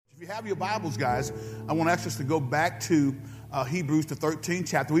have your Bibles, guys, I want to ask us to go back to Hebrews, the 13th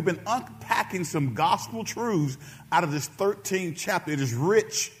chapter. We've been unpacking some gospel truths out of this 13th chapter. It is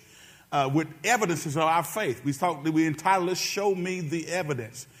rich with evidences of our faith. We entitled it, Show Me the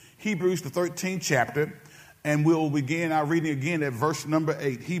Evidence. Hebrews, the 13th chapter, and we'll begin our reading again at verse number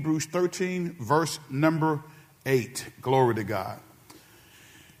 8. Hebrews 13, verse number 8. Glory to God.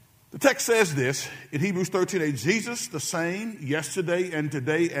 The text says this in Hebrews 13:8, Jesus the same yesterday and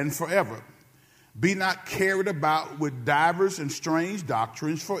today and forever. Be not carried about with divers and strange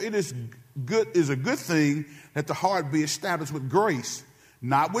doctrines, for it is a good thing that the heart be established with grace,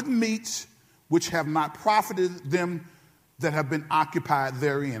 not with meats which have not profited them that have been occupied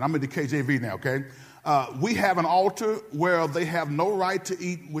therein. I'm in the KJV now, okay? We have an altar where they have no right to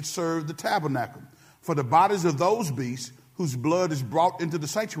eat which serve the tabernacle. For the bodies of those beasts whose blood is brought into the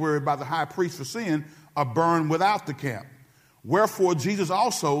sanctuary by the high priest for sin are burned without the camp. Wherefore Jesus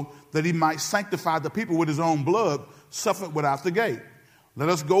also, that he might sanctify the people with his own blood, suffered without the gate. Let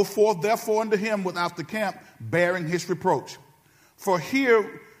us go forth therefore unto him without the camp, bearing his reproach. For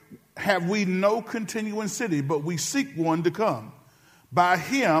here have we no continuing city, but we seek one to come. By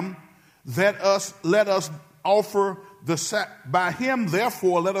him let us offer by him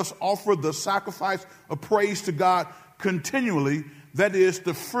therefore let us offer the sacrifice of praise to God continually, that is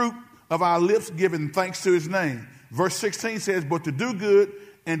the fruit of our lips giving thanks to his name. Verse 16 says, but to do good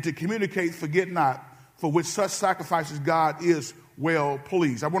and to communicate, forget not, for with such sacrifices God is well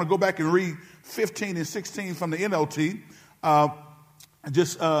pleased. I want to go back and read 15 and 16 from the NLT.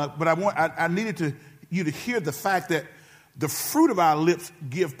 But I needed you to hear the fact that the fruit of our lips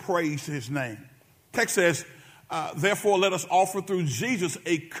give praise to his name. Text says, therefore, let us offer through Jesus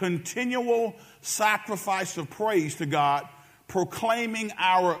a continual sacrifice of praise to God, proclaiming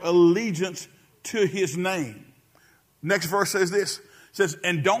our allegiance to his name. Next verse says this, says,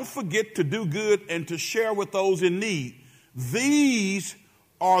 and don't forget to do good and to share with those in need. These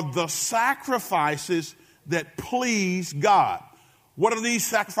are the sacrifices that please God. What are these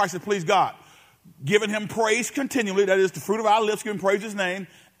sacrifices that please God? Giving him praise continually, that is the fruit of our lips, giving praise his name,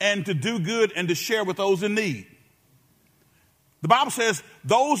 and to do good and to share with those in need. The Bible says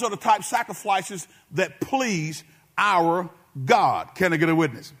those are the type of sacrifices that please our God. Can I get a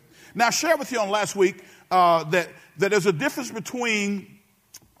witness? Now, I shared with you on last week that there's a difference between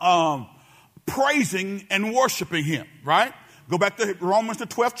praising and worshiping him, right? Go back to Romans, the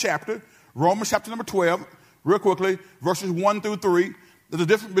 12th chapter, Romans chapter number 12, real quickly, verses 1 through 3. There's a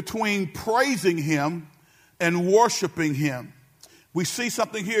difference between praising him and worshiping him. We see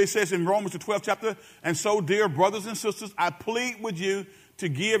something here. It says in Romans, the 12th chapter, and so, dear brothers and sisters, I plead with you to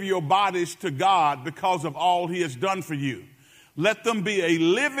give your bodies to God because of all he has done for you. Let them be a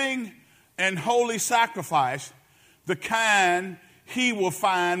living and holy sacrifice, the kind he will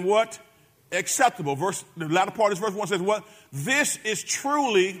find what? Acceptable. The latter part of this verse 1 says what? This is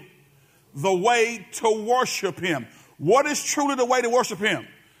truly the way to worship him. What is truly the way to worship him?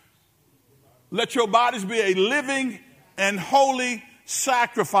 Let your bodies be a living and holy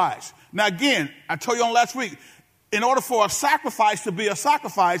sacrifice. Now again, I told you on last week, in order for a sacrifice to be a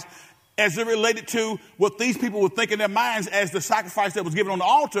sacrifice, as it related to what these people would think in their minds as the sacrifice that was given on the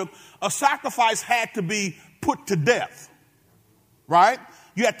altar, a sacrifice had to be put to death, right?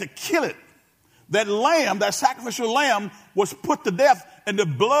 You had to kill it. That lamb, that sacrificial lamb, was put to death, and the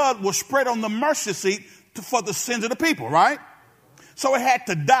blood was spread on the mercy seat for the sins of the people, right? So it had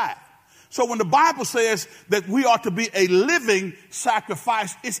to die. So when the Bible says that we are to be a living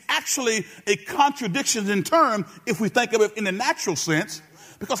sacrifice, it's actually a contradiction in term if we think of it in the natural sense,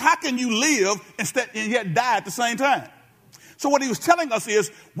 because how can you live and yet die at the same time? So what he was telling us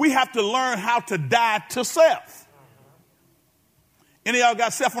is we have to learn how to die to self. Any of y'all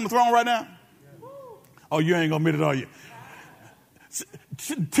got self on the throne right now? Oh, you ain't gonna admit it, are you?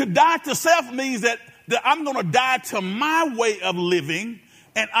 To die to self means that I'm going to die to my way of living,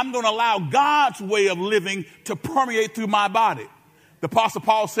 and I'm going to allow God's way of living to permeate through my body. The Apostle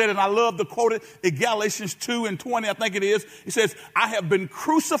Paul said, and I love to quote it in Galatians 2:20, I think it is. He says, I have been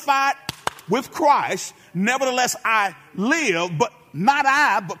crucified with Christ. Nevertheless, I live, but not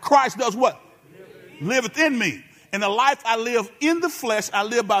I, but Christ does what? Liveth in me. In the life I live in the flesh, I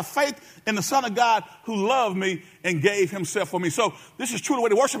live by faith in the Son of God who loved me and gave himself for me. So this is truly the way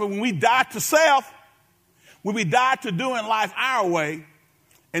to worship. When we die to self, when we die to doing life our way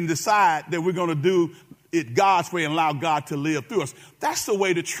and decide that we're going to do it God's way and allow God to live through us, that's the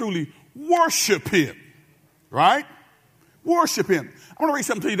way to truly worship him, right? Worship him. I want to read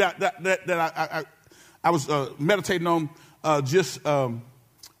something to you that I was meditating on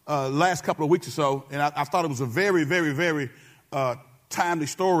last couple of weeks or so, and I thought it was a very, very, very timely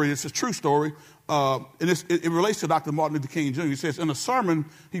story. It's a true story. And it relates to Dr. Martin Luther King Jr. He says, in a sermon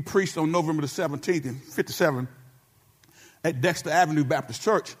he preached on November the 17th in 57 at Dexter Avenue Baptist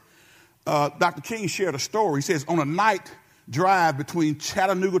Church, Dr. King shared a story. He says, on a night drive between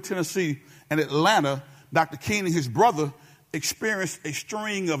Chattanooga, Tennessee and Atlanta, Dr. King and his brother experienced a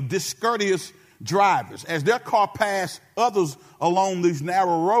string of discourteous drivers. As their car passed others along these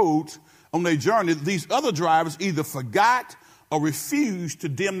narrow roads on their journey, these other drivers either forgot or refused to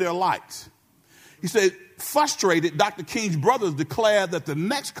dim their lights. He said, frustrated, Dr. King's brothers declared that the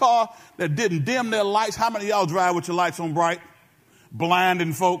next car that didn't dim their lights, how many of y'all drive with your lights on bright?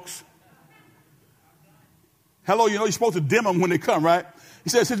 Blinding folks. Hello, you know you're supposed to dim them when they come, right? He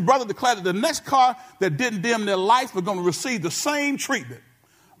says his brother declared that the next car that didn't dim their lights was going to receive the same treatment.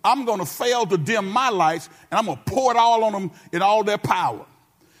 I'm going to fail to dim my lights, and I'm going to pour it all on them in all their power.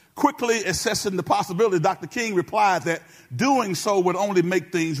 Quickly assessing the possibility, Dr. King replied that doing so would only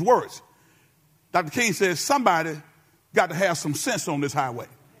make things worse. Dr. King says, somebody got to have some sense on this highway.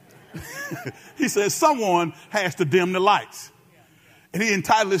 He says, someone has to dim the lights. And he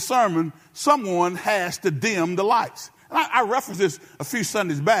entitled his sermon, Someone Has to Dim the Lights. And I referenced this a few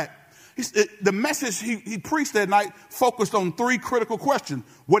Sundays back. The message he preached that night focused on three critical questions: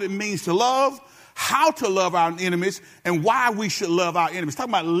 what it means to love, how to love our enemies, and why we should love our enemies.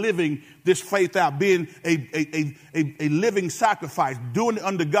 Talking about living this faith out, being a living sacrifice, doing it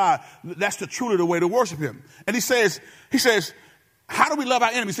under God. That's truly the way to worship him. And he says, how do we love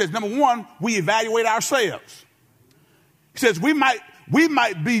our enemies? He says, number one, we evaluate ourselves. He says, we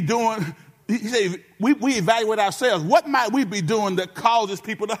might be doing, he says, we evaluate ourselves. What might we be doing that causes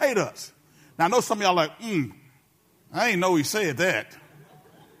people to hate us? Now, I know some of y'all are like, I didn't know he said that.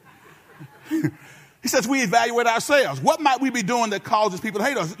 He says we evaluate ourselves. What might we be doing that causes people to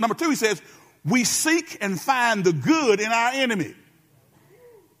hate us? Number two, he says, we seek and find the good in our enemy.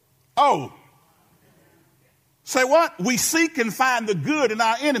 Oh. Say what? We seek and find the good in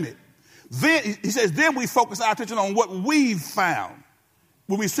our enemy. Then, he says, then we focus our attention on what we've found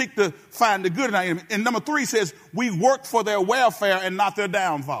when we seek to find the good in our enemy. And number three, he says, we work for their welfare and not their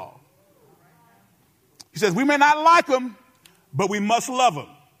downfall. He says, we may not like them, but we must love them.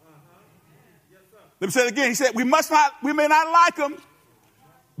 Let me say it again. He said, we may not like them,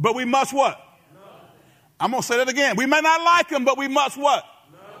 but we must what? No. I'm going to say that again. We may not like them, but we must what?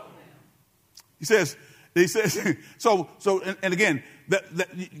 No. He says, so, and again,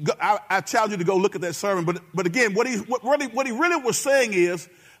 I challenge you to go look at that sermon. But again, what he really was saying is,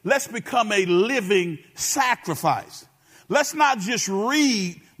 let's become a living sacrifice. Let's not just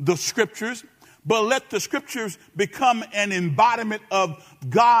read the scriptures, but let the scriptures become an embodiment of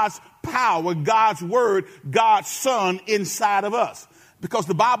God's power, God's word, God's son inside of us. Because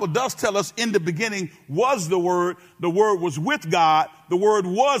the Bible does tell us in the beginning was the word was with God, the word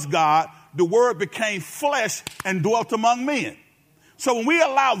was God, the word became flesh and dwelt among men. So when we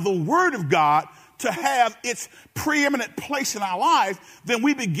allow the word of God to have its preeminent place in our life, then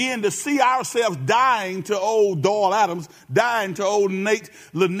we begin to see ourselves dying to old Doyle Adams, dying to old Nate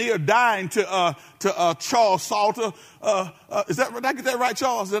Lanier, dying to Charles Salter. Did I get that right,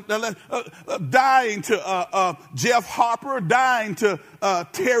 Charles? Dying to Jeff Harper, dying to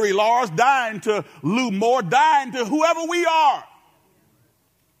Terry Lars, dying to Lou Moore, dying to whoever we are.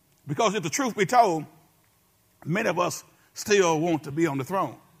 Because if the truth be told, many of us still want to be on the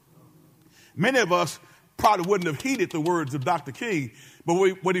throne. Many of us probably wouldn't have heeded the words of Dr. King, but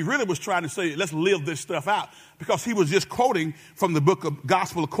what he really was trying to say, let's live this stuff out, because he was just quoting from the book of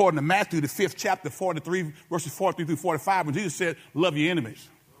Gospel according to Matthew, the 5th chapter, 43, verses 43 through 45, when Jesus said, love your enemies.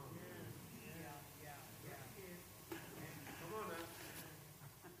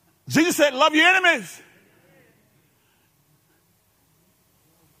 Jesus said, love your enemies.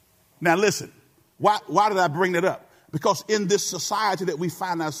 Now listen, why did I bring that up? Because in this society that we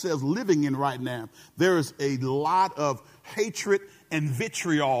find ourselves living in right now, there is a lot of hatred and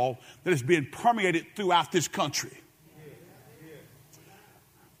vitriol that is being permeated throughout this country.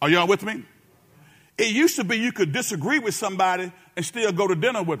 Are y'all with me? It used to be you could disagree with somebody and still go to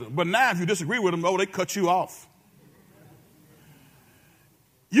dinner with them. But now if you disagree with them, they cut you off.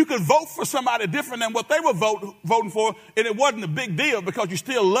 You could vote for somebody different than what they were voting for, and it wasn't a big deal because you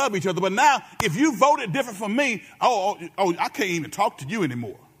still love each other. But now, if you voted different from me, I can't even talk to you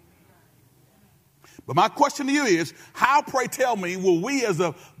anymore. But my question to you is, how, pray tell me, will we as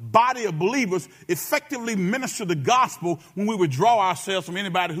a body of believers effectively minister the gospel when we withdraw ourselves from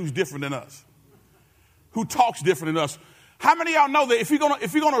anybody who's different than us, who talks different than us? How many of y'all know that if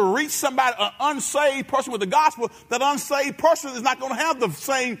you're gonna reach somebody, an unsaved person with the gospel, that unsaved person is not going to have the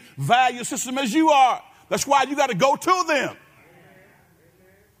same value system as you are? That's why you got to go to them.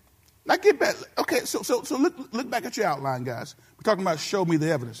 get back. Okay, so look back at your outline, guys. We're talking about show me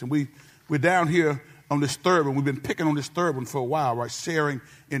the evidence. And we're down here on this third one. We've been picking on this third one for a while, right? Sharing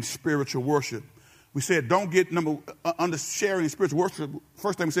in spiritual worship. We said don't get under sharing in spiritual worship.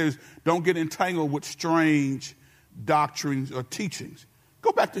 First thing we said is don't get entangled with strange doctrines or teachings.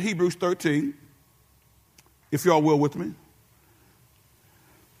 Go back to Hebrews 13, if y'all will with me.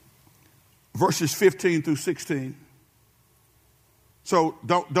 Verses 15 through 16. So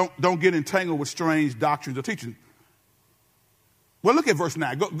don't get entangled with strange doctrines or teaching. Well, look at verse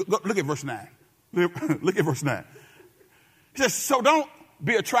 9. Go look at verse 9. Look at verse 9. He says, so don't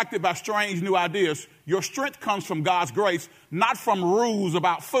be attracted by strange new ideas. Your strength comes from God's grace, not from rules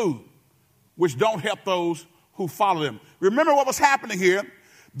about food, which don't help those who follow them. Remember what was happening here.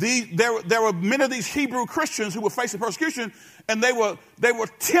 There were many of these Hebrew Christians who were facing persecution, and they were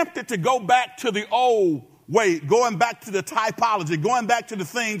tempted to go back to the old way, going back to the typology, going back to the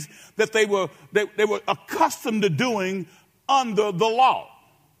things that they were accustomed to doing under the law.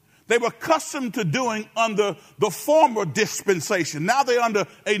 They were accustomed to doing under the former dispensation. Now they're under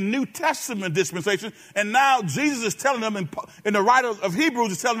a New Testament dispensation. And now Jesus is telling them, and the writer of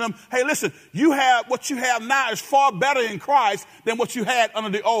Hebrews is telling them, hey, listen, what you have now is far better in Christ than what you had under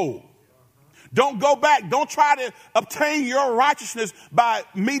the old. Don't go back. Don't try to obtain your righteousness by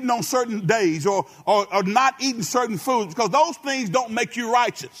meeting on certain days or not eating certain foods, because those things don't make you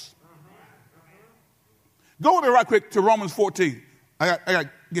righteous. Go with me right quick to Romans 14. I got to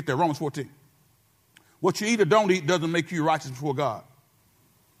get there, Romans 14. What you eat or don't eat doesn't make you righteous before God.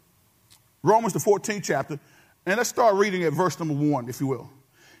 Romans, the 14th chapter. And let's start reading at verse number 1, if you will.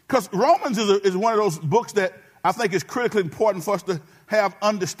 Because Romans is one of those books that I think is critically important for us to have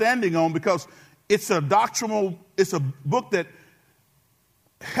understanding on, because it's a book that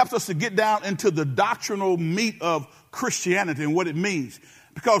helps us to get down into the doctrinal meat of Christianity and what it means.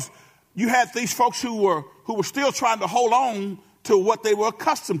 Because you had these folks who were still trying to hold on to what they were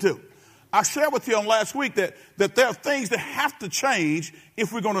accustomed to. I shared with you on last week that there are things that have to change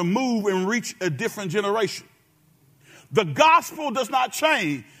if we're going to move and reach a different generation. The gospel does not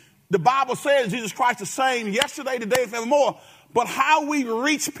change. The Bible says Jesus Christ is the same yesterday, today, and forevermore. But how we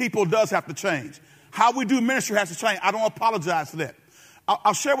reach people does have to change. How we do ministry has to change. I don't apologize for that.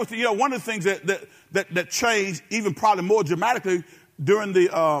 I'll share with you, one of the things that changed even probably more dramatically during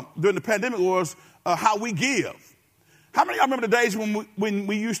the pandemic was how we give. How many of y'all remember the days when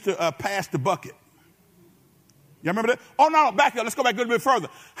we used to pass the bucket? Y'all remember that? Oh, no, back up. Let's go back a little bit further.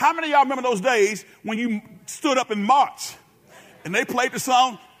 How many of y'all remember those days when you stood up in March and they played the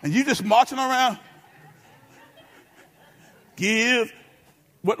song and you just marching around? Give.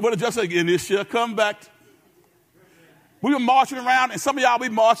 What did y'all say? And this shall come back. We were marching around, and some of y'all be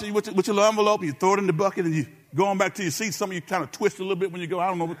marching with your little envelope, and you throw it in the bucket, and you go on back to your seat. Some of you kind of twist a little bit when you go. I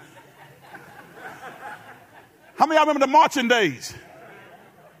don't know. How many of y'all remember the marching days?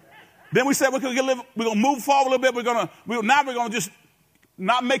 Then we said we're going to move forward a little bit. We're going to just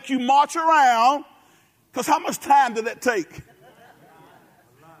not make you march around, because how much time did that take?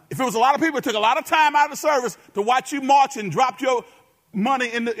 If it was a lot of people, it took a lot of time out of the service to watch you march and drop your money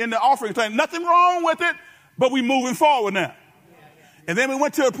in the offering thing. Nothing wrong with it, but we're moving forward now. And then we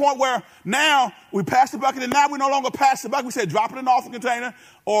went to a point where now we passed the bucket, and now we no longer pass the bucket. We said drop it in the offering container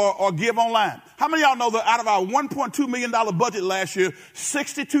or give online. How many of y'all know that out of our $1.2 million budget last year,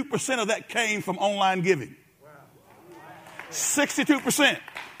 62% of that came from online giving? 62%.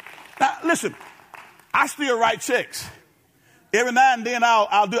 Now, listen, I still write checks. Every now and then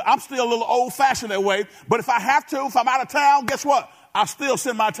I'll do it. I'm still a little old-fashioned that way, but if I have to, if I'm out of town, guess what? I'll still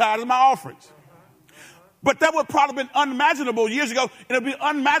send my tithes and my offerings. But that would probably have been unimaginable years ago. And it would be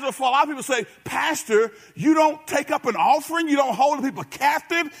unimaginable for a lot of people to say, Pastor, you don't take up an offering? You don't hold the people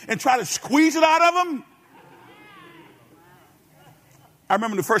captive and try to squeeze it out of them? I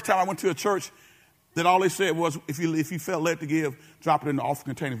remember the first time I went to a church that all they said was, if you felt led to give, drop it in the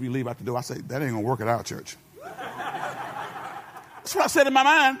offering container if you leave out the door. I said, that ain't going to work at our church. That's what I said in my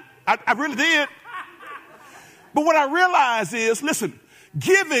mind. I really did. But what I realized is, listen,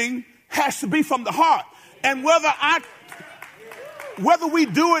 giving has to be from the heart. And whether we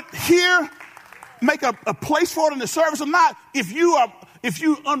do it here, make a place for it in the service or not, if you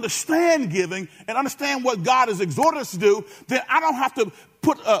understand giving and understand what God has exhorted us to do, then I don't have to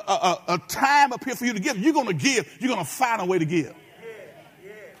put a time up here for you to give. You're going to give. You're going to find a way to give.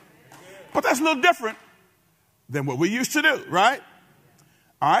 But that's a little different than what we used to do, right?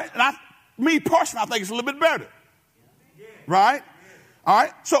 All right? And me personally, I think it's a little bit better. Right? All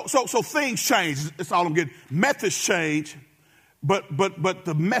right? So things change. That's all I'm getting. Methods change, but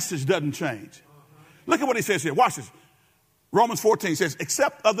the message doesn't change. Look at what he says here. Watch this. Romans 14 says,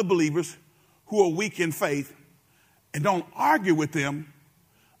 accept other believers who are weak in faith and don't argue with them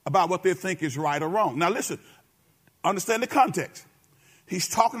about what they think is right or wrong. Now listen, understand the context. He's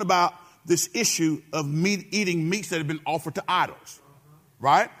talking about this issue of eating meats that have been offered to idols,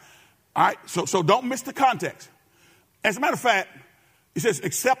 right? All right, so don't miss the context. As a matter of fact, he says,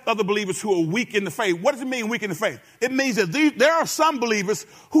 accept other believers who are weak in the faith. What does it mean, weak in the faith? It means that there are some believers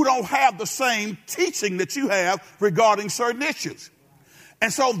who don't have the same teaching that you have regarding certain issues.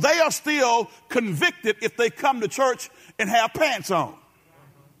 And so they are still convicted if they come to church and have pants on.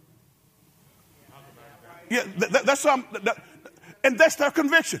 Yeah, and that's their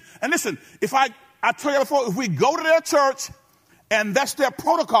conviction. And listen, if I tell you before, if we go to their church and that's their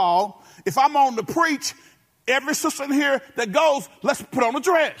protocol, if I'm on to preach, every sister in here that goes, let's put on a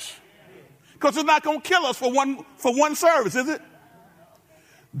dress. Because it's not going to kill us for one service, is it?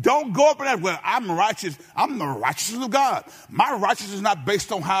 Don't go up and that, well, I'm righteous. I'm the righteousness of God. My righteousness is not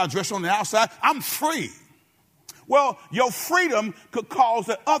based on how I dress on the outside. I'm free. Well, your freedom could cause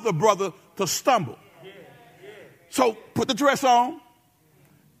that other brother to stumble. So put the dress on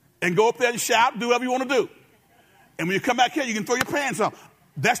and go up there and shout, do whatever you want to do. And when you come back here, you can throw your pants on.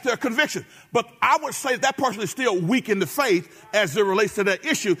 That's their conviction. But I would say that person is still weak in the faith as it relates to that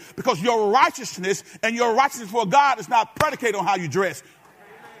issue, because your righteousness and your righteousness for God is not predicated on how you dress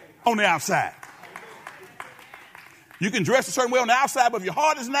on the outside. You can dress a certain way on the outside, but if your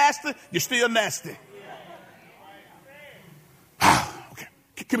heart is nasty, you're still nasty. Okay,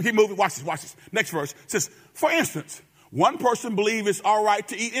 keep moving. Watch this. Next verse says, for instance, one person believes it's all right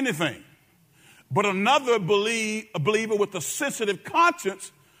to eat anything, but another a believer with a sensitive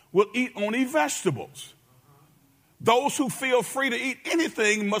conscience will eat only vegetables. Those who feel free to eat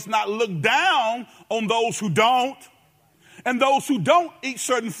anything must not look down on those who don't. And those who don't eat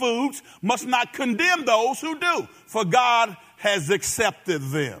certain foods must not condemn those who do, for God has accepted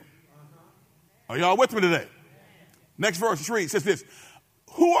them. Are y'all with me today? Next verse 3 says this.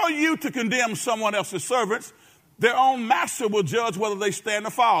 Who are you to condemn someone else's servants? Their own master will judge whether they stand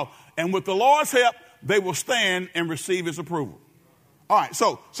or fall. And with the Lord's help, they will stand and receive his approval. All right,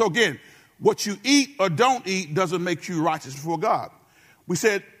 so again, what you eat or don't eat doesn't make you righteous before God. We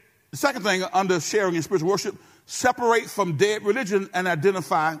said the second thing under sharing in spiritual worship, separate from dead religion and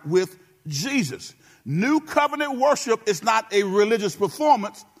identify with Jesus. New covenant worship is not a religious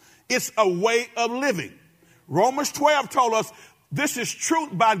performance. It's a way of living. Romans 12 told us this is truth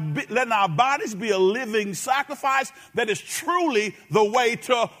by letting our bodies be a living sacrifice. That is truly the way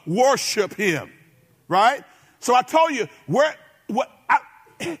to worship him. Right? So I told you,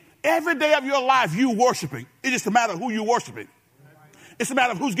 every day of your life you worshiping. It's just a matter of who you're worshiping. It's a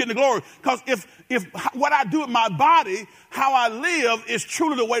matter of who's getting the glory. Because if what I do with my body, how I live, is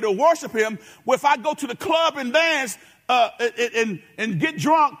truly the way to worship him, well, if I go to the club and dance and get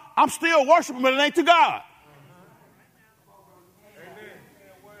drunk, I'm still worshiping, but it ain't to God.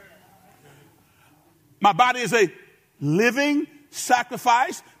 My body is a living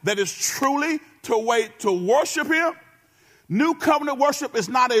sacrifice that is truly the way to worship him. New covenant worship is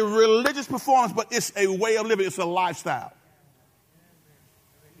not a religious performance, but it's a way of living. It's a lifestyle.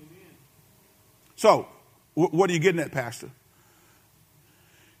 So, what are you getting at, Pastor?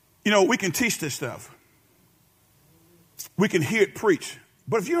 You know, we can teach this stuff. We can hear it preached.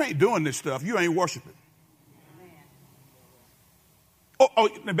 But if you ain't doing this stuff, you ain't worshiping.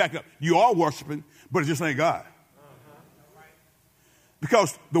 Let me back up. You are worshiping, but it just ain't God.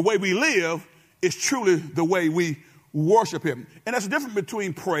 Because the way we live is truly the way we worship him. And that's the difference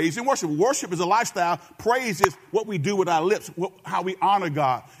between praise and worship. Worship is a lifestyle. Praise is what we do with our lips, how we honor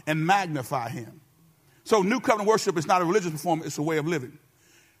God and magnify him. So new covenant worship is not a religious performance, it's a way of living.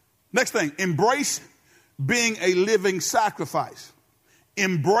 Next thing, embrace being a living sacrifice.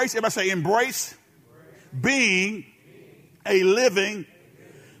 Everybody say embrace being a living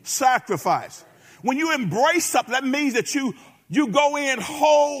sacrifice. When you embrace something, that means that you go in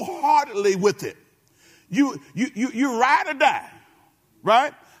wholeheartedly with it. You ride or die,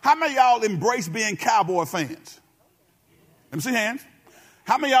 right? How many of y'all embrace being Cowboy fans? Let me see hands.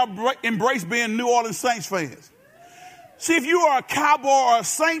 How many of y'all embrace being New Orleans Saints fans? See, if you are a Cowboy or a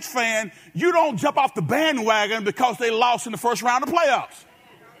Saints fan, you don't jump off the bandwagon because they lost in the first round of playoffs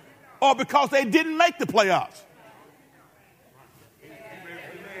or because they didn't make the playoffs.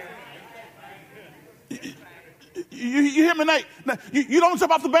 You hear me, Nate? You don't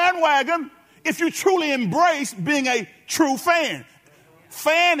jump off the bandwagon if you truly embrace being a true fan.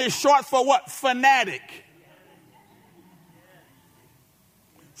 Fan is short for what? Fanatic.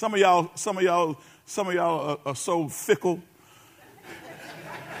 Some of y'all are so fickle.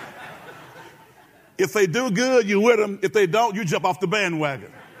 If they do good, you're with them. If they don't, you jump off the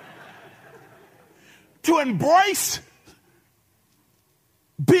bandwagon. To embrace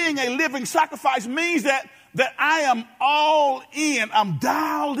being a living sacrifice means that I am all in. I'm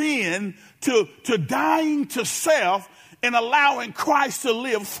dialed in to dying to self and allowing Christ to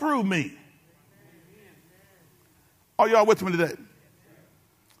live through me. Are y'all with me today?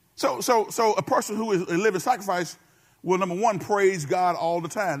 So a person who is a living sacrifice will, number one, praise God all the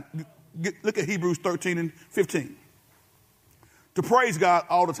time. Look at Hebrews 13 and 15. To praise God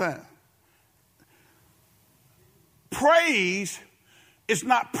all the time. Praise is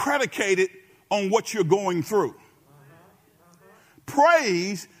not predicated on what you're going through.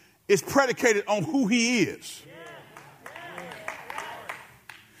 Praise is predicated on who he is.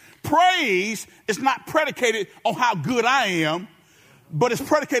 Praise is not predicated on how good I am, but it's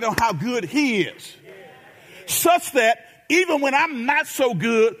predicated on how good he is. Such that even when I'm not so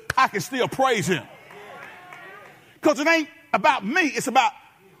good, I can still praise him. Because it ain't about me, it's about.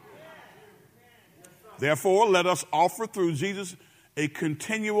 Therefore, let us offer through Jesus a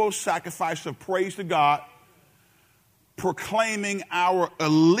continual sacrifice of praise to God, proclaiming our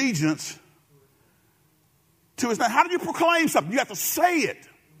allegiance to his name. How do you proclaim something? You have to say it.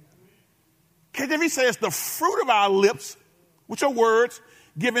 KJV says the fruit of our lips, which are words,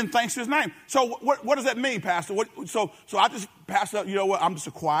 giving thanks to his name. So what does that mean, Pastor? So I just, Pastor, you know what? I'm just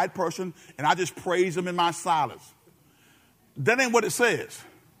a quiet person, and I just praise him in my silence. That ain't what it says.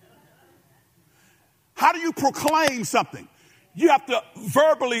 How do you proclaim something? You have to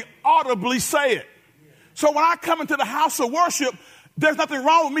verbally, audibly say it. So when I come into the house of worship, there's nothing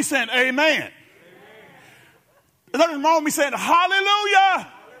wrong with me saying amen. There's nothing wrong with me saying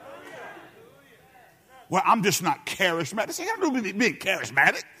hallelujah. Well, I'm just not charismatic. This ain't got to do with being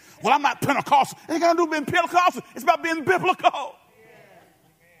charismatic. Well, I'm not Pentecostal. It ain't got to do with being Pentecostal. It's about being biblical.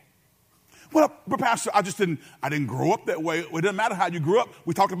 Well, but Pastor, I didn't grow up that way. It doesn't matter how you grew up.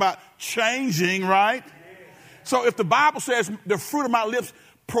 We talked about changing, right? So if the Bible says the fruit of my lips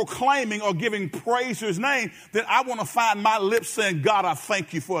proclaiming or giving praise to his name, then I want to find my lips saying, God, I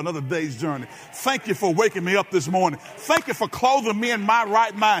thank you for another day's journey. Thank you for waking me up this morning. Thank you for clothing me in my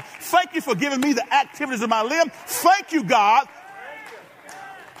right mind. Thank you for giving me the activities of my limb. Thank you, God,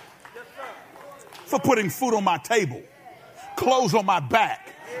 for putting food on my table, clothes on my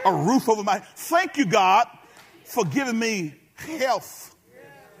back, a roof over my. Thank you, God, for giving me health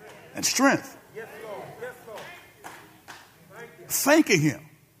and strength. Thanking him.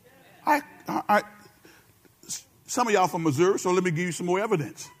 Some of y'all from Missouri, so let me give you some more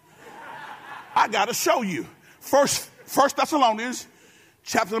evidence. I got to show you. First Thessalonians,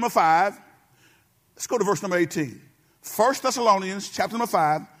 chapter number 5. Let's go to verse number 18. 1 Thessalonians, chapter number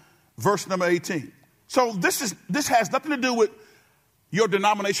 5, verse number 18. So this has nothing to do with your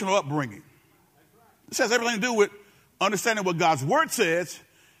denominational upbringing. This has everything to do with understanding what God's word says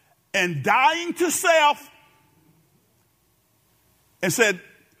and dying to self and said,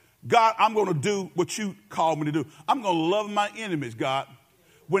 God, I'm going to do what you called me to do. I'm going to love my enemies, God.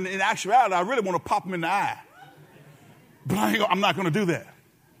 When in actuality, I really want to pop them in the eye. But I'm not going to do that.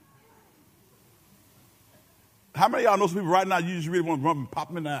 How many of y'all know some people right now, you just really want to run and pop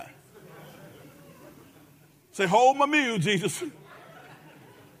them in the eye? Say, hold my mule, Jesus.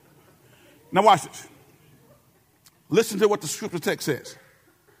 Now watch this. Listen to what the scripture text says.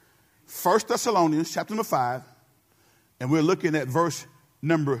 1 Thessalonians chapter number 5, and we're looking at verse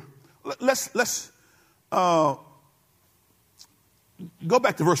number. Let's go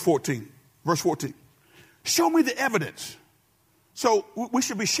back to verse 14. Verse 14. Show me the evidence. So we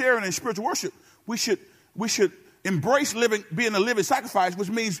should be sharing in spiritual worship. We should embrace being a living sacrifice,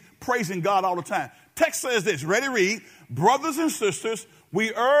 which means praising God all the time. Text says this. Ready, read. Brothers and sisters,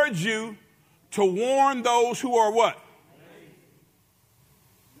 we urge you to warn those who are what?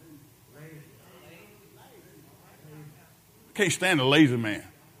 Can't stand a lazy man,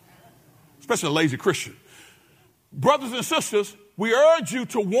 especially a lazy Christian. Brothers and sisters, we urge you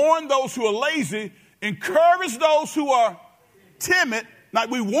to warn those who are lazy, encourage those who are timid. Now,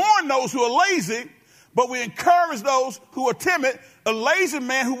 we warn those who are lazy, but we encourage those who are timid. A lazy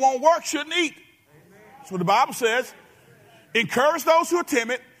man who won't work shouldn't eat. That's what the Bible says. Encourage those who are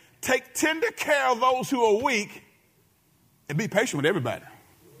timid, take tender care of those who are weak, and be patient with everybody.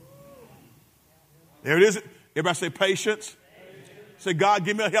 There it is. Everybody say patience. Say, God,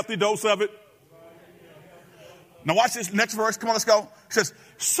 give me a healthy dose of it. Now watch this next verse. Come on, let's go. It says,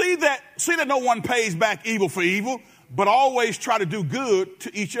 see that no one pays back evil for evil, but always try to do good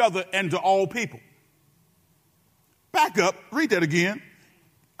to each other and to all people. Back up. Read that again.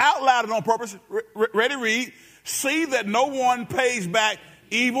 Out loud and on purpose. Ready, read. See that no one pays back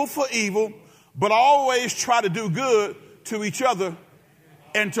evil for evil, but always try to do good to each other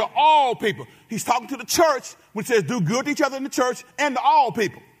and to all people. He's talking to the church when he says do good to each other in the church and to all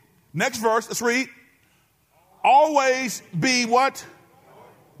people. Next verse, let's read. Always be what?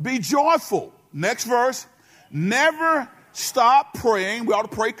 Be joyful. Next verse. Never stop praying. We ought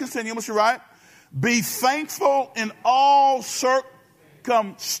to pray continuously, right? Be thankful in all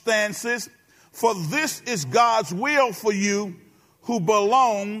circumstances, for this is God's will for you who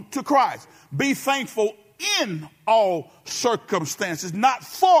belong to Christ. Be thankful in all circumstances, not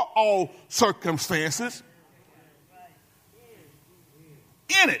for all circumstances.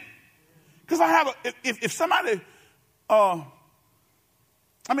 In it. Because I have if somebody,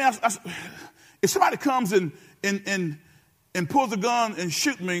 if somebody comes and pulls a gun and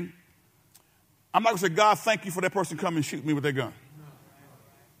shoot me, I'm not going to say, God, thank you for that person coming and shoot me with their gun.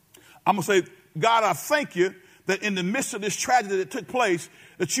 I'm going to say, God, I thank you that in the midst of this tragedy that took place,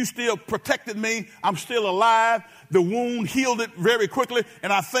 that you still protected me. I'm still alive. The wound healed it very quickly.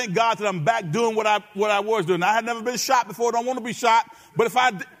 And I thank God that I'm back doing what I was doing. I had never been shot before. Don't want to be shot. But if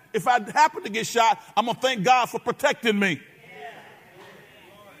I happen to get shot, I'm going to thank God for protecting me.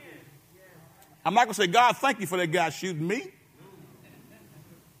 I'm not going to say, God, thank you for that guy shooting me.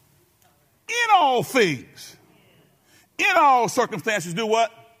 In all things, in all circumstances, do what?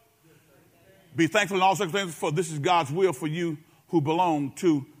 Be thankful in all circumstances, for this is God's will for you who belong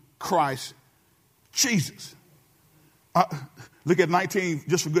to Christ Jesus. Look at 19,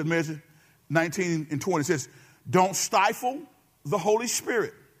 just for good measure. 19 and 20 says, don't stifle the Holy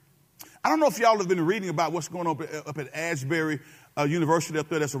Spirit. I don't know if y'all have been reading about what's going on up at Asbury University up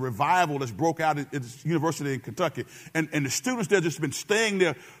there. There's a revival that's broke out at this university in Kentucky. And the students there just been staying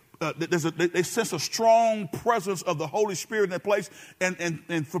there. They sense a strong presence of the Holy Spirit in that place.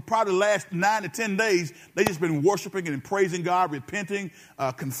 And for probably the last 9 to 10 days, they just been worshiping and praising God, repenting,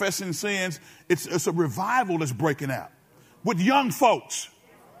 confessing sins. It's a revival that's breaking out with young folks.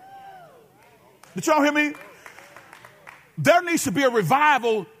 Did y'all hear me? There needs to be a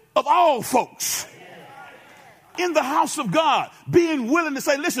revival of all folks in the house of God, being willing to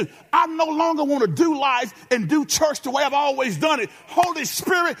say, listen, I no longer want to do life and do church the way I've always done it. Holy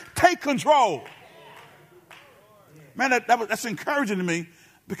Spirit, take control. Man, that's encouraging to me,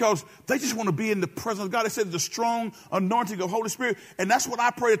 because they just want to be in the presence of God. They said the strong anointing of Holy Spirit. And that's what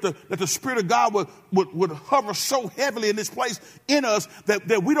I pray, that the Spirit of God would hover so heavily in this place in us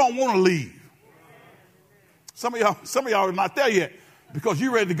that we don't want to leave. Some of y'all are not there yet, because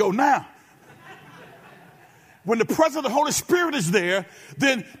you're ready to go now. When the presence of the Holy Spirit is there,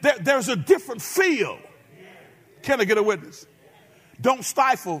 then there's a different feel. Can I get a witness? Don't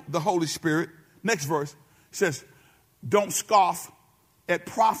stifle the Holy Spirit. Next verse says, don't scoff at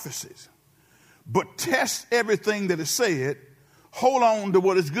prophecies, but test everything that is said. Hold on to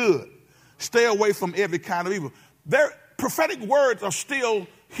what is good. Stay away from every kind of evil. Their prophetic words are still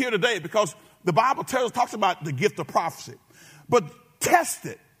here today, because the Bible talks about the gift of prophecy. But test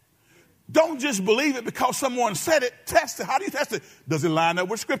it. Don't just believe it because someone said it. Test it. How do you test it? Does it line up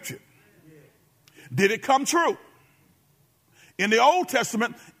with Scripture? Did it come true? In the Old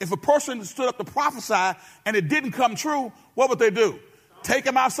Testament, if a person stood up to prophesy and it didn't come true, what would they do? Take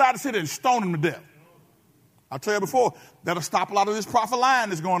him outside the city and stone him to death. I'll tell you before, that'll stop a lot of this prophet lying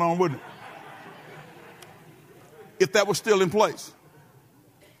that's going on, wouldn't it? If that was still in place.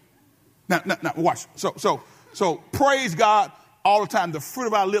 Now, watch. So praise God all the time. The fruit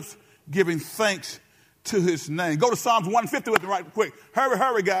of our lips, giving thanks to his name. Go to Psalms 150 with me right quick.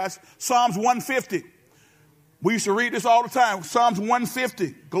 Hurry, guys. Psalms 150. We used to read this all the time. Psalms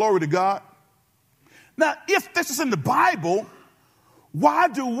 150. Glory to God. Now, if this is in the Bible, why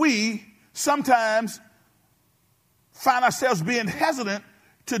do we sometimes find ourselves being hesitant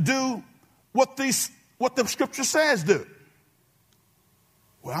to do what the Scripture says do?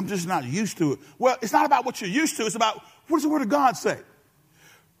 Well, I'm just not used to it. Well, it's not about what you're used to. It's about, what does the Word of God say?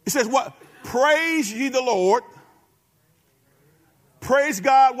 It says what? Praise ye the Lord. Praise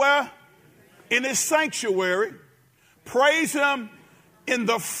God where? In his sanctuary. Praise him in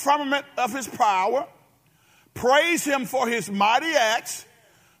the firmament of his power. Praise him for his mighty acts.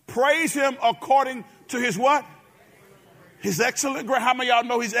 Praise him according to his what? His excellent grace. How many of y'all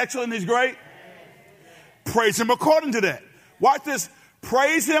know he's excellent, he's great? Praise him according to that. Watch this.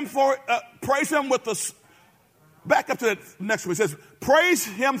 Praise him with the, back up to the next one. It says, praise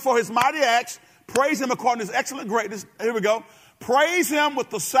him for his mighty acts. Praise him according to his excellent greatness. Here we go. Praise him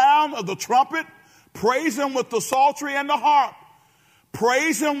with the sound of the trumpet. Praise him with the psaltery and the harp.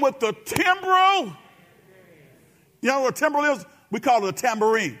 Praise him with the timbrel. You know what a timbrel is? We call it a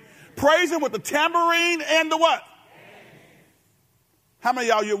tambourine. Praise him with the tambourine and the what? How many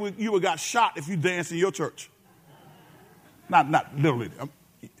of y'all you would got shot if you danced in your church? Not literally,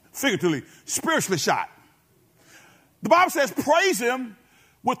 figuratively, spiritually shot. The Bible says, praise him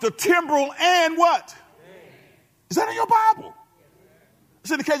with the timbrel and what? Is that in your Bible?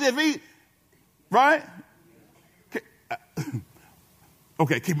 It's in the KJV, right?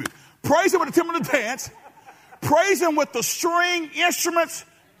 Okay, keep it. Praise him with the timbrel and the dance. Praise him with the string instruments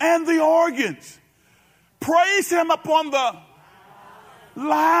and the organs. Praise him upon the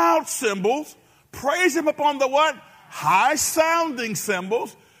loud cymbals. Praise him upon the what? High sounding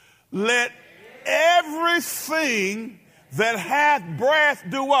cymbals. Let everything that hath breath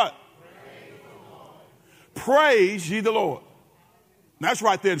do what? Praise ye the Lord. That's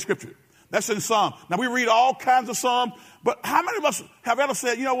right there in Scripture. That's in Psalm. Now we read all kinds of Psalms, but how many of us have ever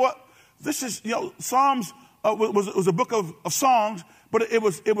said, you know what? This is, Psalms was a book of songs, but it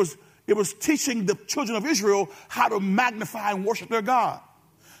was teaching the children of Israel how to magnify and worship their God.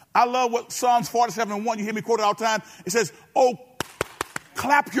 I love what Psalms 47:1, you hear me quote it all the time. It says, oh,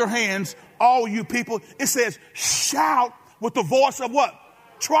 clap your hands, all you people. It says, shout with the voice of what?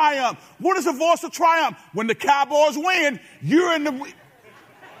 Triumph. What is the voice of triumph? When the Cowboys win, you're in the...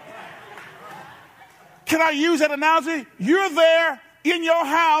 Can I use that analogy? You're there in your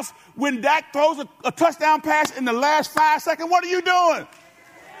house when Dak throws a touchdown pass in the last 5 seconds. What are you doing?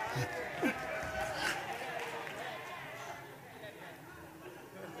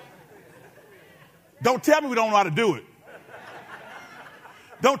 Don't tell me we don't know how to do it.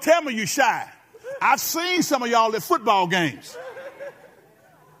 Don't tell me you're shy. I've seen some of y'all at football games.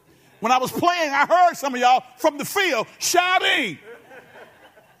 When I was playing, I heard some of y'all from the field shouting.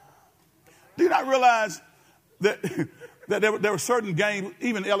 Do you not realize that there were certain games,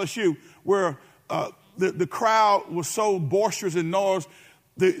 even LSU, where the crowd was so boisterous in noise,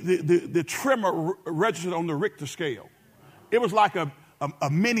 the tremor registered on the Richter scale. It was like a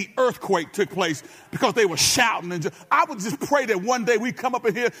mini earthquake took place because they were shouting. And I would just pray that one day we come up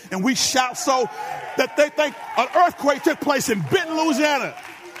in here and we shout so that they think an earthquake took place in Benton, Louisiana.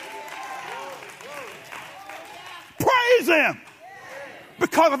 Praise him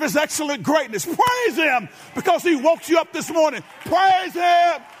because of his excellent greatness. Praise him because he woke you up this morning. Praise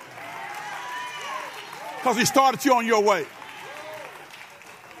him because he started you on your way.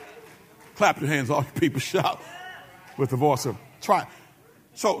 Clap your hands, all you people. Shout with the voice of triumph.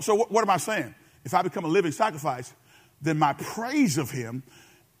 So what am I saying? If I become a living sacrifice, then my praise of him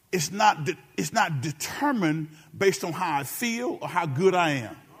is not determined based on how I feel or how good I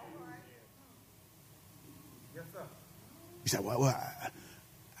am. Yes, sir. You say, well,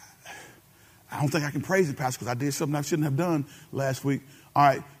 I don't think I can praise him, Pastor, because I did something I shouldn't have done last week. All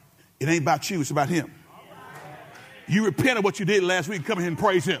right, it ain't about you, it's about him. You repent of what you did last week and come here and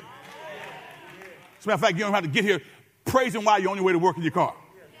praise him. As a matter of fact, you don't have to get here. Praise him while you're on your way to work in your car.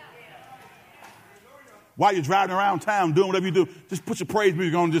 While you're driving around town doing whatever you do, just put your praise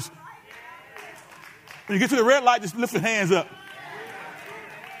music on. Just when you get to the red light, just lift your hands up.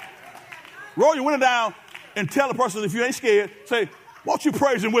 Roll your window down and tell the person, if you ain't scared, say, won't you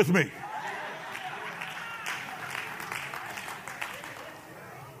praise him with me?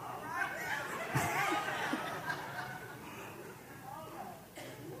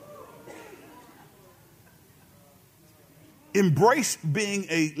 Embrace being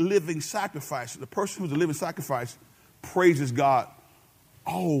a living sacrifice. The person who's a living sacrifice praises God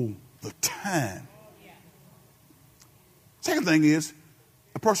all the time. Second thing is,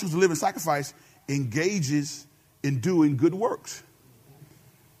 a person who's a living sacrifice engages in doing good works.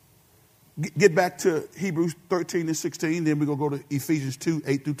 Get back to Hebrews 13 and 16, then we're going to go to Ephesians 2,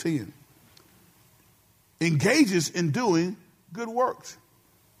 8 through 10. Engages in doing good works.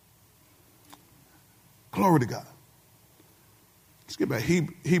 Glory to God. Let's get back.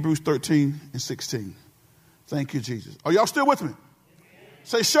 Hebrews 13 and 16. Thank you, Jesus. Are y'all still with me?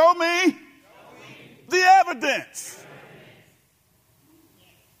 Say, show me the evidence.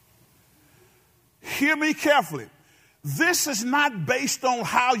 Hear me carefully. This is not based on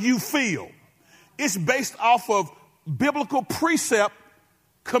how you feel. It's based off of biblical precept,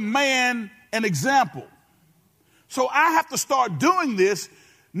 command, and example. So I have to start doing this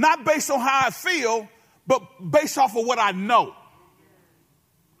not based on how I feel, but based off of what I know.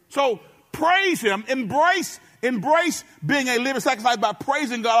 So praise him, embrace being a living sacrifice by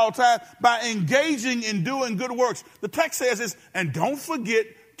praising God all the time, by engaging in doing good works. The text says this, and don't forget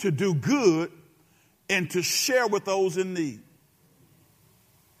to do good and to share with those in need.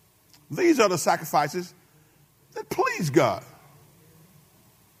 These are the sacrifices that please God.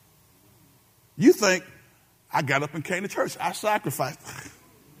 You think, I got up and came to church, I sacrificed.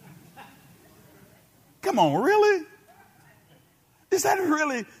 Come on, really? Is that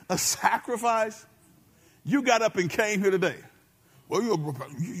really a sacrifice? You got up and came here today. Well,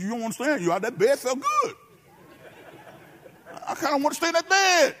 you don't understand. You out that bed felt good. I kind of want to stay in that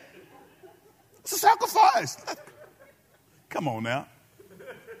bed. It's a sacrifice. Come on now.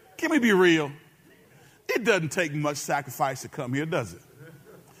 Can we be real? It doesn't take much sacrifice to come here, does it?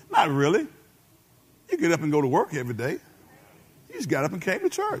 Not really. You get up and go to work every day. You just got up and came to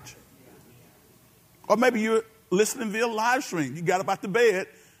church. Or maybe you're listening via live stream. You got up out the bed,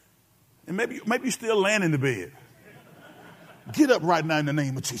 and maybe you're still laying in the bed. Get up right now in the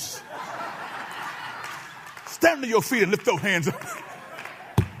name of Jesus. Stand to your feet and lift those hands up.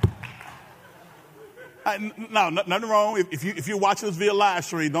 No, nothing wrong. If you're watching this via live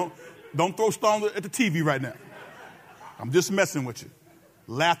stream, don't throw stones at the TV right now. I'm just messing with you.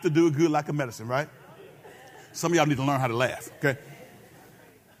 Laughter do it good like a medicine, right? Some of y'all need to learn how to laugh, okay?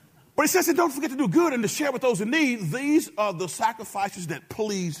 But he says that don't forget to do good and to share with those in need. These are the sacrifices that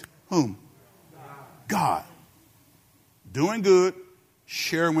please whom? God. Doing good,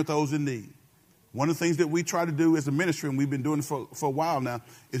 sharing with those in need. One of the things that we try to do as a ministry, and we've been doing it for a while now,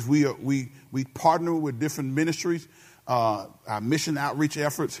 is we partner with different ministries, our mission outreach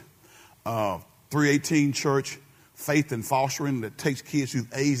efforts, 318 Church, Faith and Fostering, that takes kids who've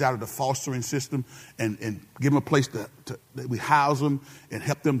aged out of the fostering system and give them a place that we house them and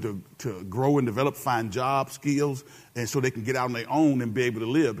help them to grow and develop, find job skills, and so they can get out on their own and be able to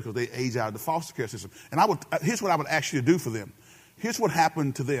live because they age out of the foster care system. And here's what I would ask you to do for them. Here's what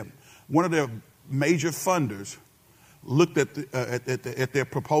happened to them. One of their major funders looked at their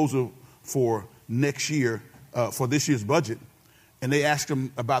proposal for next year, for this year's budget, and they asked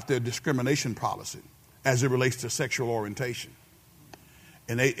them about their discrimination policy as it relates to sexual orientation.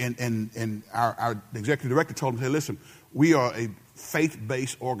 And our executive director told them, hey, listen, we are a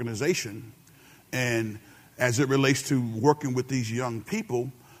faith-based organization, and as it relates to working with these young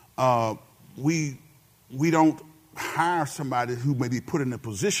people, we don't hire somebody who may be put in a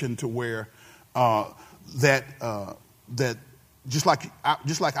position to where that just like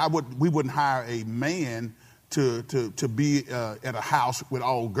we wouldn't hire a man to be at a house with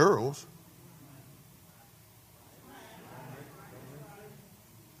all girls.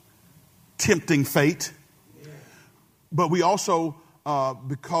 Tempting fate. But we also,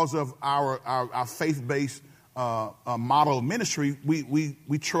 because of our faith-based model of ministry,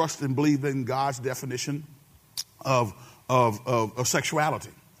 we trust and believe in God's definition of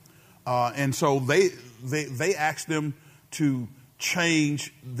sexuality. And so they asked them to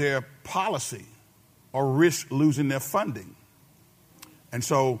change their policy or risk losing their funding. And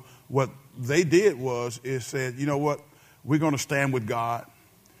so what they did is said, you know what, we're going to stand with God.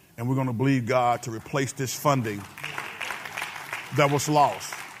 And we're going to believe God to replace this funding that was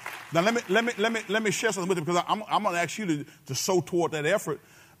lost. Now let me share something with you, because I'm going to ask you to sow toward that effort.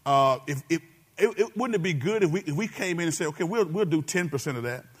 Wouldn't it be good if we came in and said, okay, we'll do 10% of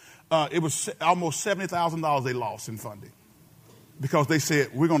that? It was almost $70,000 they lost in funding because they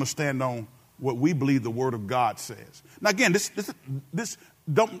said we're going to stand on what we believe the Word of God says. Now again, this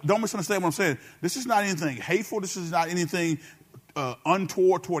don't misunderstand what I'm saying. This is not anything hateful. This is not anything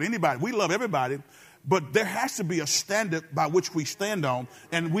untoward toward anybody. We love everybody, but there has to be a standard by which we stand on,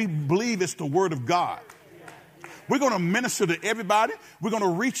 and we believe it's the Word of God. We're going to minister to everybody. We're going to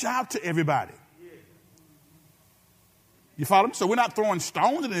reach out to everybody. You follow me? So we're not throwing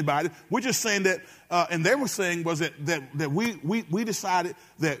stones at anybody. We're just saying that, and they were saying was that we decided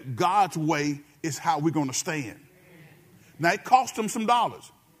that God's way is how we're going to stand. Now, it cost them some dollars.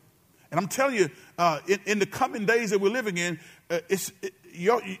 And I'm telling you, in the coming days that we're living in,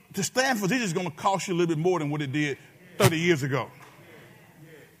 to stand for Jesus is going to cost you a little bit more than what it did 30 years ago.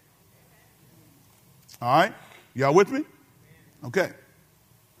 All right? Y'all with me? Okay.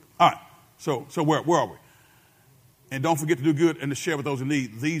 All right. So where are we? And don't forget to do good and to share with those in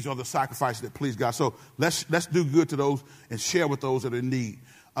need. These are the sacrifices that please God. So let's do good to those and share with those that are in need.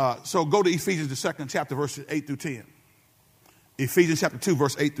 So go to Ephesians, the 2nd chapter, verses 8 through 10. Ephesians chapter 2,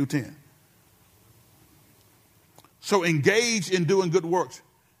 verse 8 through 10. So engage in doing good works.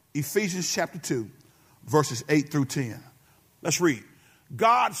 Ephesians chapter 2, verses 8 through 10. Let's read.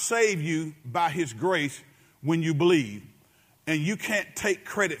 God saved you by his grace when you believe, and you can't take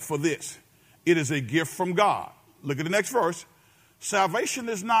credit for this. It is a gift from God. Look at the next verse. Salvation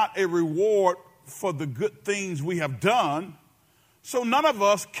is not a reward for the good things we have done, so none of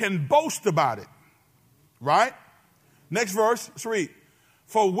us can boast about it. Right? Next verse, let's read.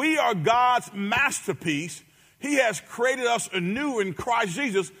 For we are God's masterpiece. He has created us anew in Christ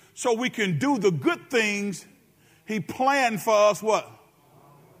Jesus so we can do the good things he planned for us, what?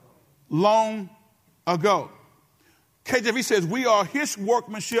 Long ago. KJV says we are his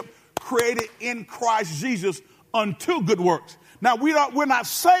workmanship created in Christ Jesus unto good works. Now, we're not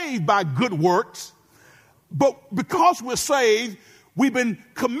saved by good works, but because we're saved, we've been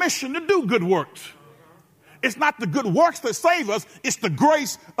commissioned to do good works. It's not the good works that save us. It's the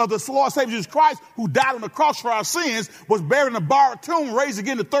grace of the Lord and Savior Jesus Christ, who died on the cross for our sins, was buried in a borrowed tomb, raised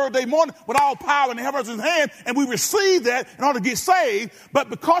again the third day morning with all power in the heavens in his hand, and we receive that in order to get saved. But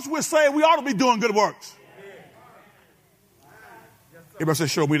because we're saved, we ought to be doing good works. Everybody say,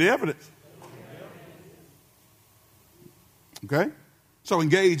 show me the evidence. Okay? So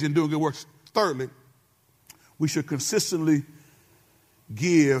engage in doing good works. Thirdly, we should consistently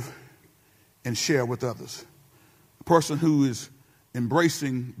give and share with others. A person who is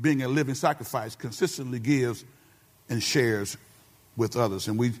embracing being a living sacrifice consistently gives and shares with others.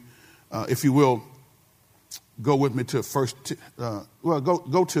 And we, if you will, go with me to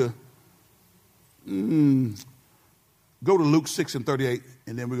go to Luke 6:38,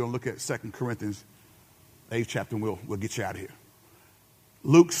 and then we're going to look at 2 Corinthians 8th chapter, and we'll get you out of here.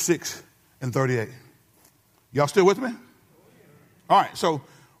 Luke 6:38. Y'all still with me? All right, so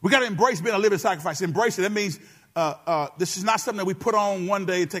we got to embrace being a living sacrifice. Embrace it. That means this is not something that we put on one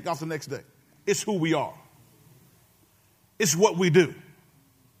day and take off the next day. It's who we are. It's what we do.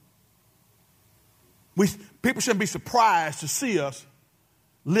 People shouldn't be surprised to see us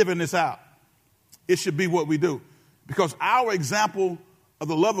living this out. It should be what we do. Because our example of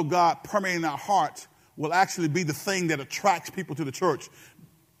the love of God permeating our hearts will actually be the thing that attracts people to the church.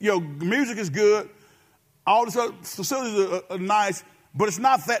 Music is good. All these other facilities are nice. But it's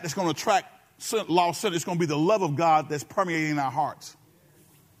not that that's going to attract lost sinners. It's going to be the love of God that's permeating our hearts.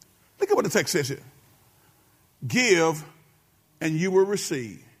 Look at what the text says here. Give, and you will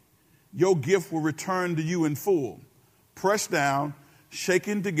receive. Your gift will return to you in full. Pressed down,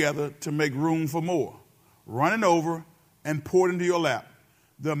 shaken together to make room for more. Running over and poured into your lap.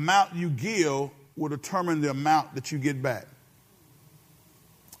 The amount you give will determine the amount that you get back.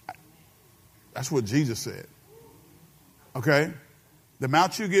 That's what Jesus said. Okay? The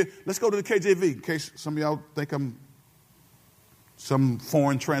amount you get. Let's go to the KJV in case some of y'all think I'm some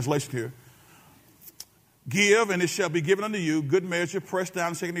foreign translation here. Give, and it shall be given unto you. Good measure, pressed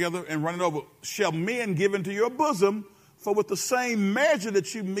down, shaken together, and running over. Shall men give into your bosom, for with the same measure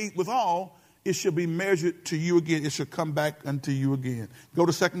that you meet withal, it shall be measured to you again. It shall come back unto you again. Go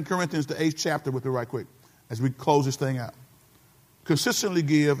to 2 Corinthians, the 8th chapter with me right quick as we close this thing out. Consistently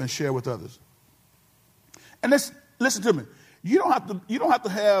give and share with others. And listen to me. You don't have to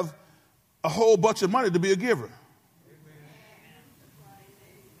have a whole bunch of money to be a giver.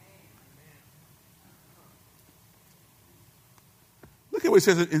 Look at what he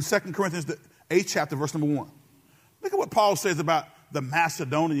says in 2 Corinthians, the 8th chapter, verse number 1. Look at what Paul says about the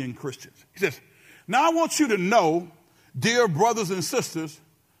Macedonian Christians. He says, now I want you to know, dear brothers and sisters,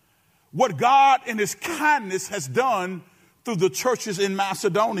 what God in his kindness has done through the churches in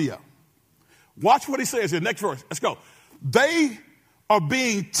Macedonia. Watch what he says here. Next verse. Let's go. They are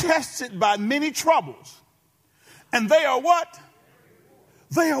being tested by many troubles. And they are what?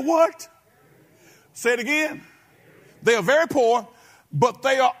 They are what? Say it again. They are very poor, but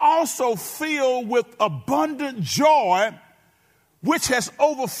they are also filled with abundant joy, which has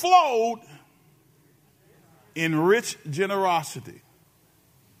overflowed in rich generosity.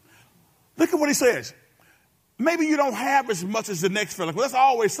 Look at what he says. Maybe you don't have as much as the next fella. There's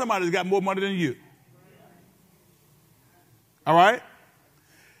always somebody that's got more money than you. All right?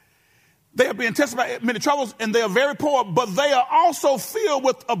 They are being tested by many troubles, and they are very poor, but they are also filled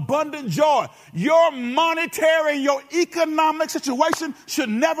with abundant joy. Your monetary, your economic situation should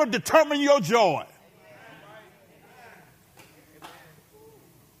never determine your joy.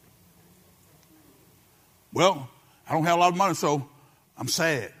 Well, I don't have a lot of money, so I'm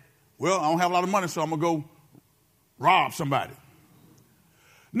sad. Well, I don't have a lot of money, so I'm going to go rob somebody.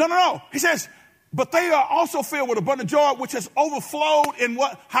 No. He says, but they are also filled with abundant joy, which has overflowed in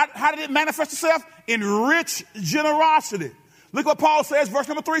what? How did it manifest itself? In rich generosity. Look what Paul says. Verse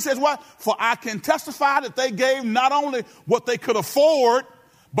number 3 says what? For I can testify that they gave not only what they could afford,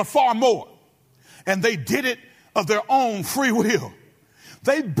 but far more. And they did it of their own free will.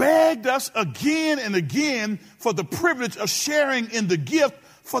 They begged us again and again for the privilege of sharing in the gift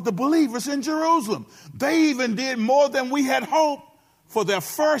for the believers in Jerusalem. They even did more than we had hoped, for their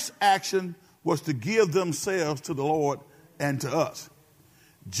first action was to give themselves to the Lord and to us,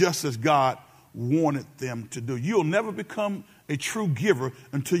 just as God wanted them to do. You'll never become a true giver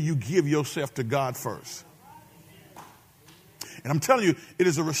until you give yourself to God first. And I'm telling you, it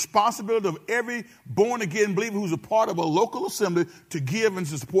is a responsibility of every born-again believer who's a part of a local assembly to give and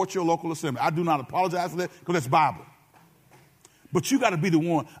to support your local assembly. I do not apologize for that because that's Bible. But you got to be the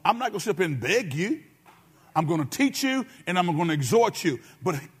one. I'm not going to sit up and beg you. I'm going to teach you and I'm going to exhort you.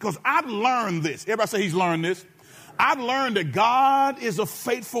 But because I've learned this. Everybody say he's learned this. I've learned that God is a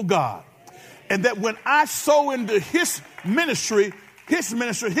faithful God. And that when I sow into his ministry,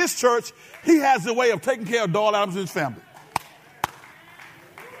 his church, he has a way of taking care of Doyle Adams and his family.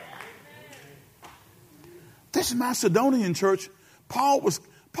 This Macedonian church, Paul was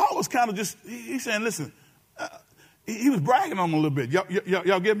kind of just, he's saying, listen, he was bragging on them a little bit.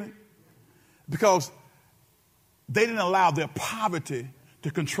 Y'all get me? Because they didn't allow their poverty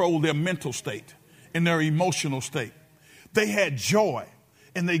to control their mental state and their emotional state. They had joy,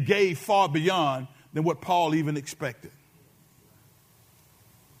 and they gave far beyond than what Paul even expected.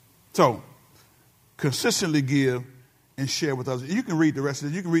 So, consistently give and share with others. You can read the rest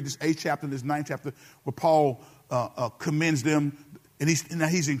of it. You can read this 8th chapter and this 9th chapter where Paul commends them, and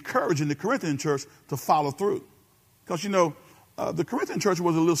he's encouraging the Corinthian church to follow through. Because, the Corinthian church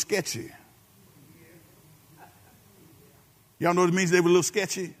was a little sketchy. Y'all know what it means? They were a little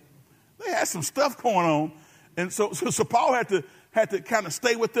sketchy. They had some stuff going on. And so Paul had to kind of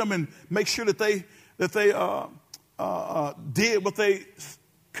stay with them and make sure that they did what they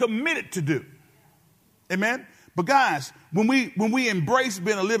committed to do. Amen? But guys, when we embrace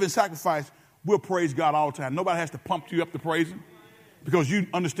being a living sacrifice, we'll praise God all the time. Nobody has to pump you up to praise him because you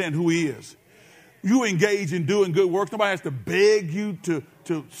understand who he is. You engage in doing good works. Nobody has to beg you to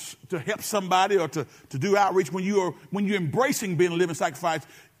help somebody or to do outreach. When you're embracing being a living sacrifice,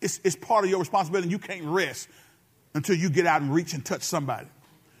 it's part of your responsibility, and you can't rest until you get out and reach and touch somebody.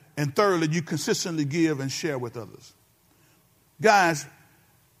 And thirdly, you consistently give and share with others. Guys,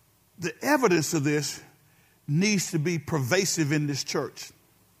 the evidence of this needs to be pervasive in this church.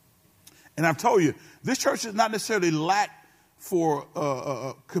 And I've told you, this church is not necessarily lack for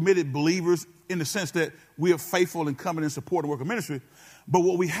committed believers in the sense that we are faithful and coming and support the work of ministry. But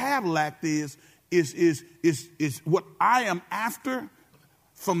what we have lacked is what I am after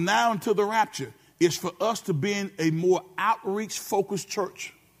from now until the rapture is for us to be in a more outreach-focused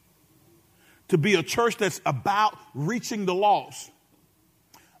church, to be a church that's about reaching the lost,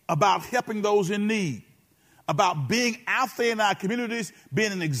 about helping those in need, about being out there in our communities,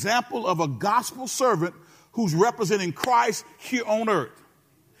 being an example of a gospel servant who's representing Christ here on earth.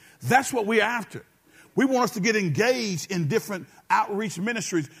 That's what we're after. We want us to get engaged in different outreach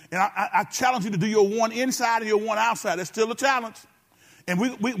ministries. And I challenge you to do your one inside and your one outside. That's still a challenge. And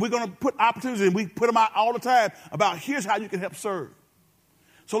we're going to put opportunities, and we put them out all the time about here's how you can help serve.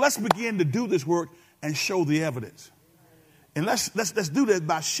 So let's begin to do this work and show the evidence. And let's do that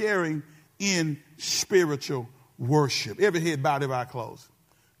by sharing in spiritual worship. Every head bowed, every eye closed.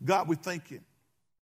 God, we thank you